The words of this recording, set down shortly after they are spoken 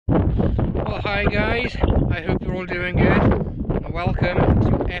Hi guys, I hope you're all doing good, and welcome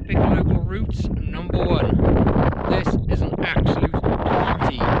to Epic Local Routes #1. This is an absolute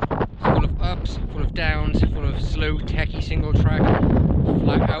beauty, full of ups, full of downs, full of slow techie single track,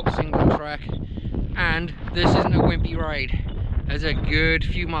 flat out single track, and this isn't a wimpy ride. There's a good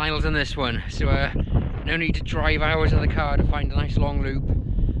few miles in this one, so no need to drive hours in the car to find a nice long loop.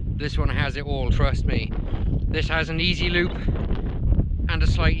 This one has it all, trust me. This has an easy loop and a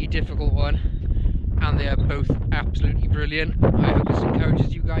slightly difficult one, and they are both absolutely brilliant. I hope this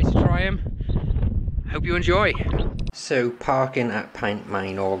encourages you guys to try them. Hope you enjoy. So parking at Pint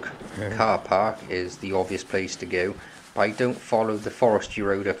Meinog car park is the obvious place to go, but I don't follow the forestry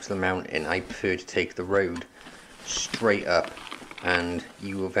road up to the mountain. I prefer to take the road straight up, and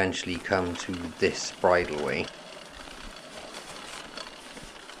you eventually come to this bridleway.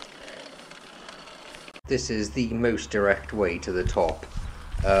 This is the most direct way to the top.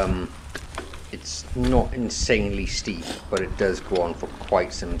 It's not insanely steep, but it does go on for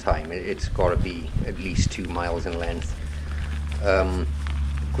quite some time. It's got to be at least 2 miles in length.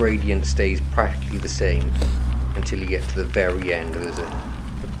 Gradient stays practically the same until you get to the very end. There's a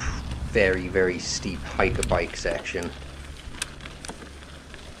very, very steep hiker bike section.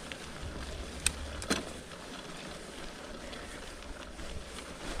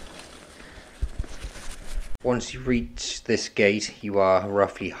 Once you reach this gate, you are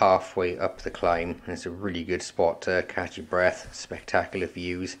roughly halfway up the climb, and it's a really good spot to catch your breath. Spectacular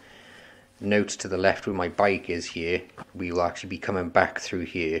views. Note to the left where my bike is here, we will actually be coming back through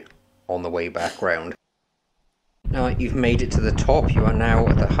here on the way back round. Now that you've made it to the top, you are now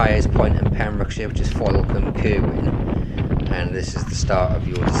at the highest point in Pembrokeshire, which is Foilcombe Kirwin, and this is the start of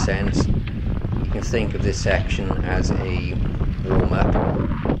your descent. You can think of this section as a warm-up.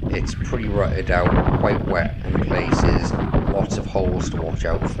 It's pretty rutted out, quite wet in places, lots of holes to watch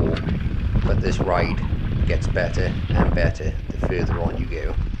out for, but this ride gets better and better the further on you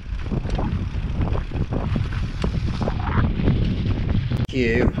go.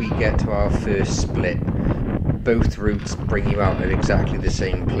 Here we get to our first split. Both routes bring you out at exactly the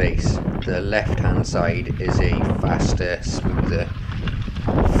same place. The left hand side is a faster, smoother,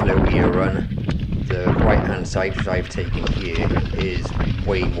 flowier run. The right hand side, which I've taken here, is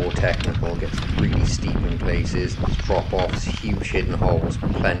way more technical, gets really steep in places, drop-offs, huge hidden holes,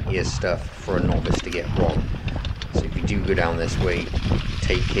 plenty of stuff for a novice to get wrong. So if you do go down this way,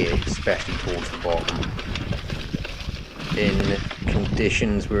 take care, especially towards the bottom. In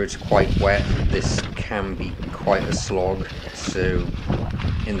conditions where it's quite wet, this can be quite a slog, so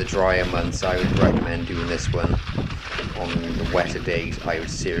in the drier months I would recommend doing this one. On the wetter days, I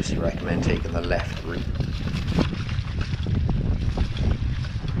would seriously recommend taking the left route.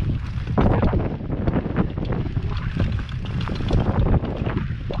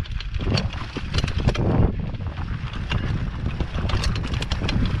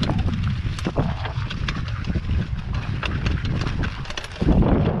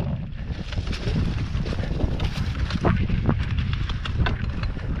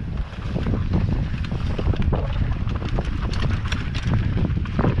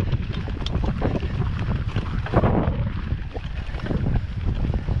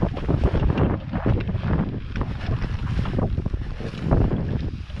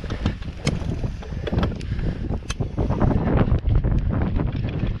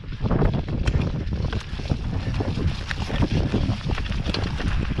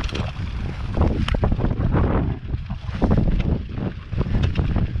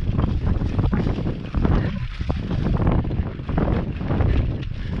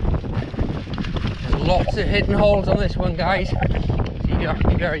 Lots of hidden holes on this one, guys, so you have to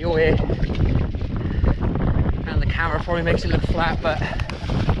be very aware. And the camera probably makes it look flat, but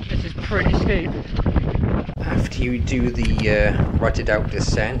this is pretty steep. After you do the rutted out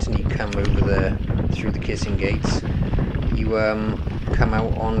descent and you come over through the Kissing Gates, you come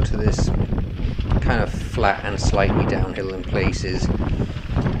out onto this kind of flat and slightly downhill in places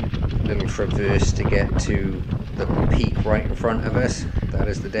little traverse to get to the peak right in front of us. That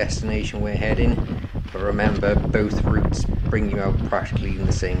is the destination we're heading. But remember, both routes bring you out practically in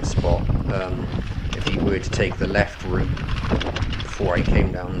the same spot. If you were to take the left route before I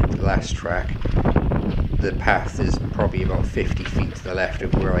came down the last track, the path is probably about 50 feet to the left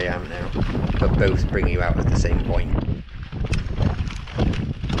of where I am now, but both bring you out at the same point.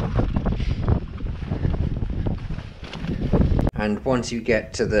 And once you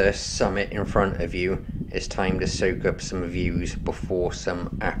get to the summit in front of you, it's time to soak up some views before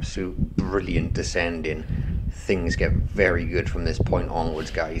some absolute brilliant descending. Things get very good from this point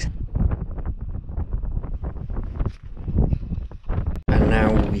onwards, guys. And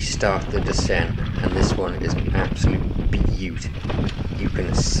now we start the descent, and this one is an absolute beaut. You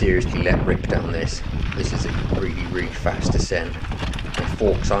can seriously let rip down this. This is a really fast descent. My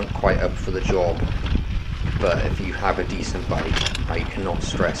forks aren't quite up for the job, but if you have a decent bike, I cannot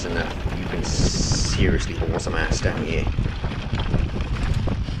stress enough, you can seriously haul some ass down here.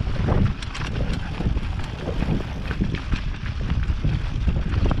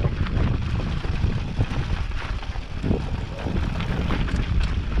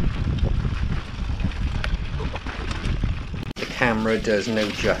 The camera does no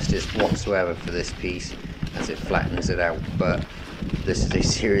justice whatsoever for this piece as it flattens it out, but this is a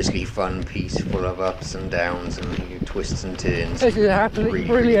seriously fun piece full of ups and downs and twists and turns. This is absolutely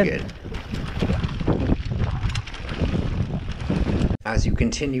brilliant. Really good. As you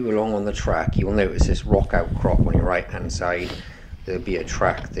continue along on the track, you'll notice this rock outcrop on your right hand side. There'll be a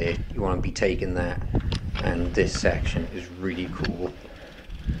track there. You want to be taking that, and this section is really cool.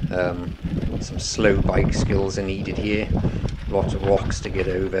 Some slow bike skills are needed here. Lots of rocks to get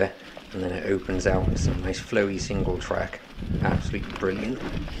over, and then it opens out with some nice flowy single track. Absolutely brilliant.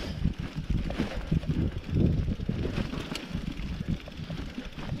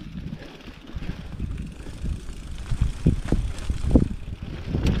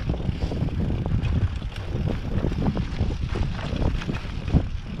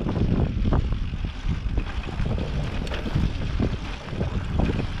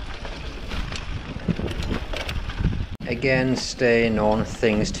 Again, staying on,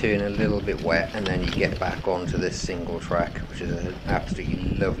 things turn a little bit wet, and then you get back onto this single track, which is an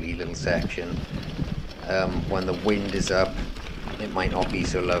absolutely lovely little section. When the wind is up, it might not be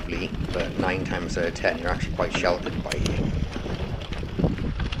so lovely, but 9 times out of 10 you're actually quite sheltered by it.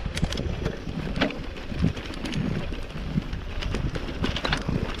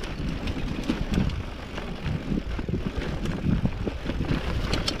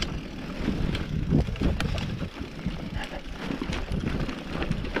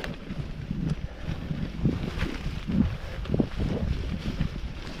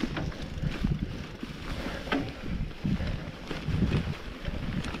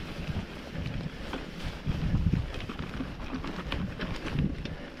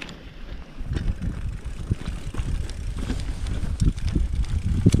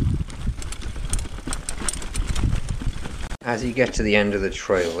 As you get to the end of the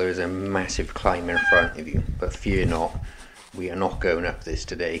trail, there is a massive climb in front of you, but fear not, we are not going up this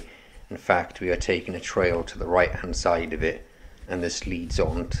today. In fact, we are taking a trail to the right hand side of it, and this leads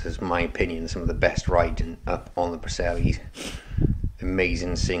on to, in my opinion, some of the best riding up on the Preseli's.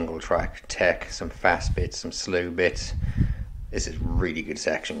 Amazing single track tech, some fast bits, some slow bits. This is a really good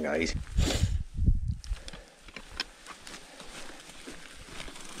section, guys.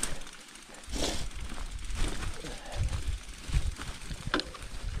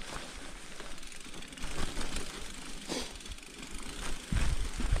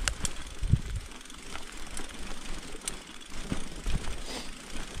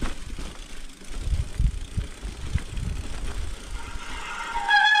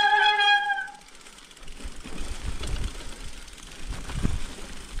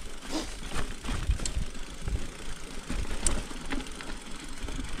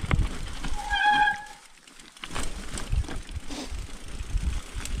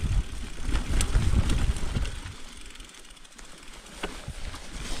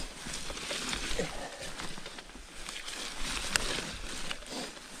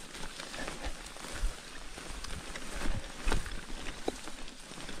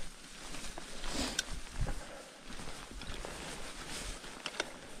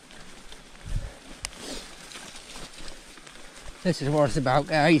 This is what it's about,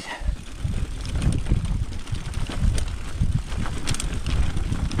 guys.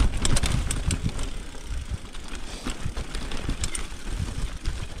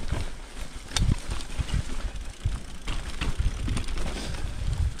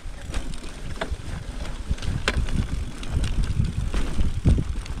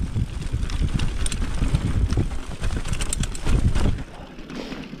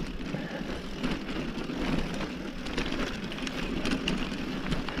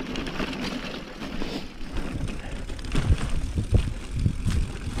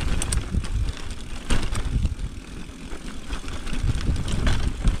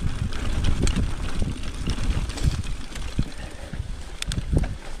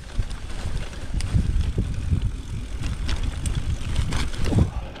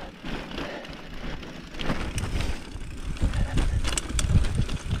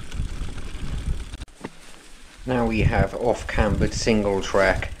 Now we have off-cambered single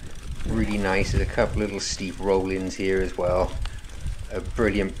track, really nice. There's a couple little steep roll-ins here as well. a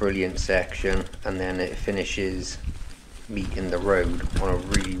brilliant section, and then it finishes meeting the road on a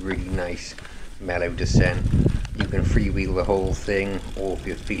really nice mellow descent. You can freewheel the whole thing, or if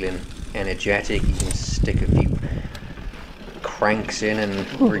you're feeling energetic, you can stick a few cranks in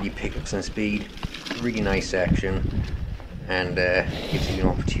and really pick up some speed. Really nice section, and gives you an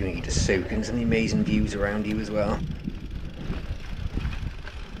opportunity to soak in some amazing views around you as well.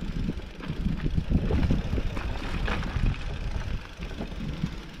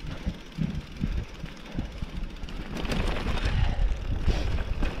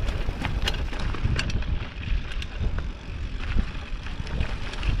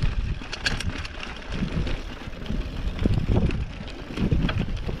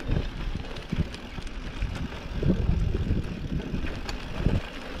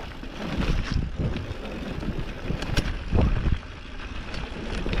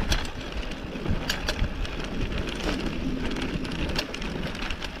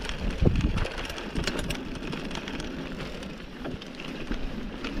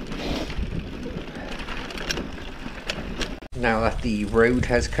 Now that the road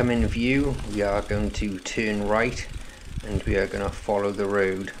has come in view, we are going to turn right and we are going to follow the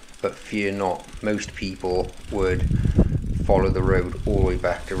road, but fear not, most people would follow the road all the way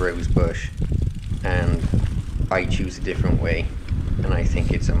back to Rosebush, and I choose a different way, and I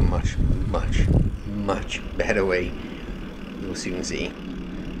think it's a much better way. You'll soon see.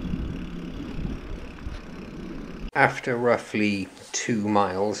 After roughly 2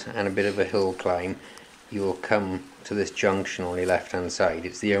 miles and a bit of a hill climb, you'll come to this junction on your left hand side.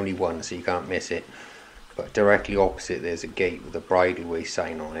 It's the only one, so you can't miss it, but directly opposite there's a gate with a bridleway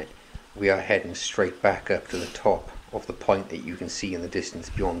sign on it. We are heading straight back up to the top of the point that you can see in the distance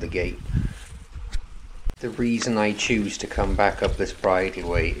beyond the gate. The reason I choose to come back up this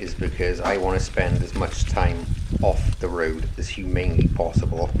bridleway is because I want to spend as much time off the road as humanly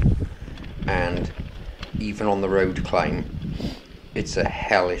possible, and even on the road climb it's a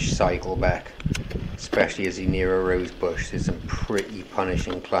hellish cycle back, especially as you near a Rosebush. There's some pretty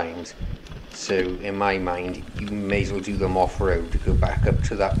punishing climbs, so in my mind you may as well do them off-road to go back up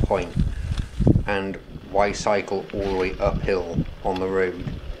to that point. And why cycle all the way uphill on the road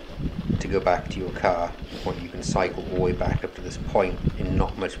to go back to your car when you can cycle all the way back up to this point in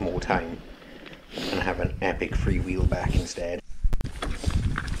not much more time and have an epic freewheel back instead.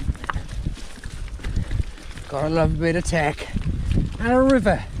 Gotta love a bit of tech. And a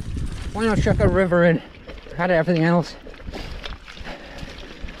river. Why not chuck a river in? Had everything else.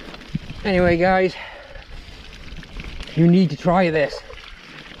 Anyway guys, you need to try this.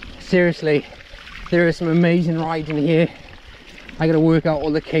 Seriously, there are some amazing rides in here. I gotta work out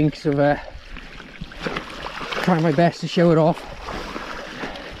all the kinks of trying my best to show it off.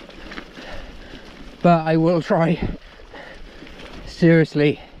 But I will try.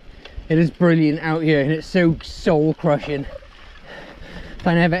 Seriously, it is brilliant out here and it's so soul crushing. If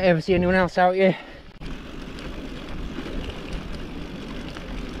I never ever see anyone else out here.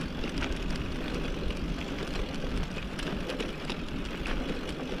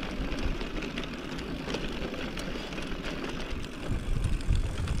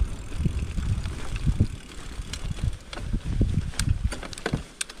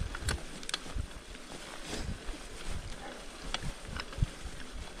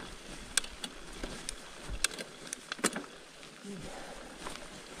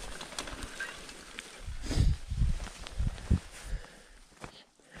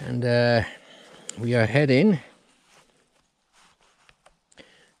 And we are heading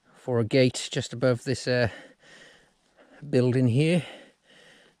for a gate just above this building here,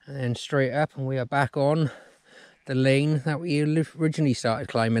 and then straight up, and we are back on the lane that we originally started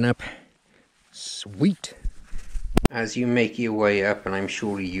climbing up. Sweet. As you make your way up, and I'm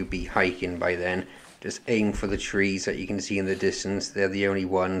sure you'll be hiking by then, just aim for the trees that you can see in the distance. They're the only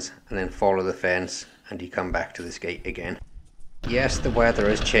ones, and then follow the fence and you come back to this gate again. Yes, the weather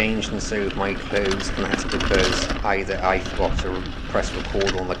has changed and so have my clothes, and that's because either I forgot to press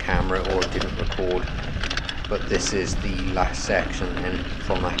record on the camera or it didn't record. But this is the last section, and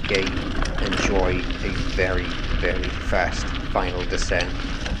from that gate enjoy a very fast final descent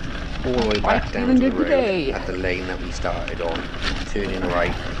all the way back down to the road at the lane that we started on, turning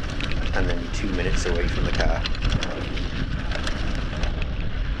right and then 2 minutes away from the car.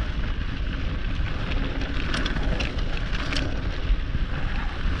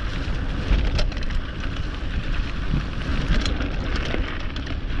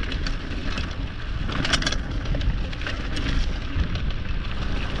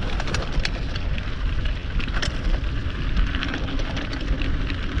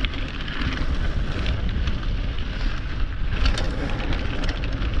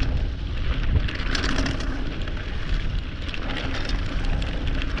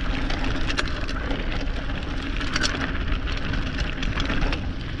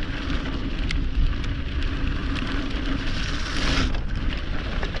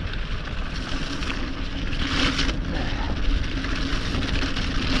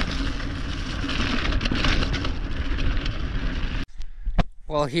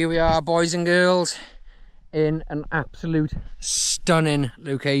 Well, here we are, boys and girls, in an absolute stunning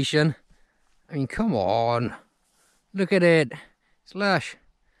location. I mean, come on, look at it, it's lush.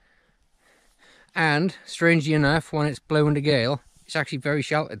 And strangely enough, when it's blowing a gale, it's actually very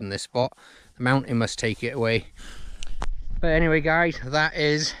sheltered in this spot. The mountain must take it away. But anyway guys, that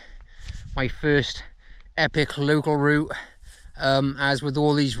is my first epic local route. As with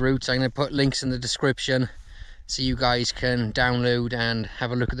all these routes, I'm going to put links in the description so you guys can download and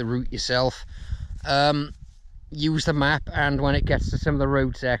have a look at the route yourself. Use the map, and when it gets to some of the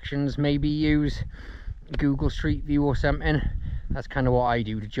road sections, maybe use Google Street View or something. That's kind of what I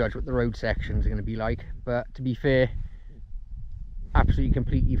do to judge what the road sections are going to be like. But to be fair, absolutely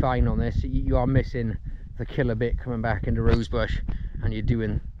completely fine on this. You are missing the killer bit coming back into Rosebush, and you're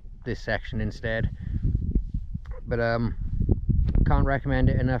doing this section instead. But can't recommend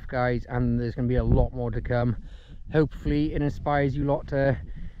it enough, guys, and there's going to be a lot more to come. Hopefully it inspires you lot to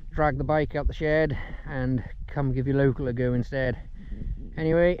drag the bike out the shed and come give your local a go instead.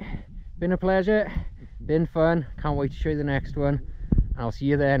 Anyway, been a pleasure, been fun, can't wait to show you the next one, and I'll see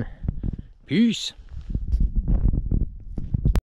you then. Peace.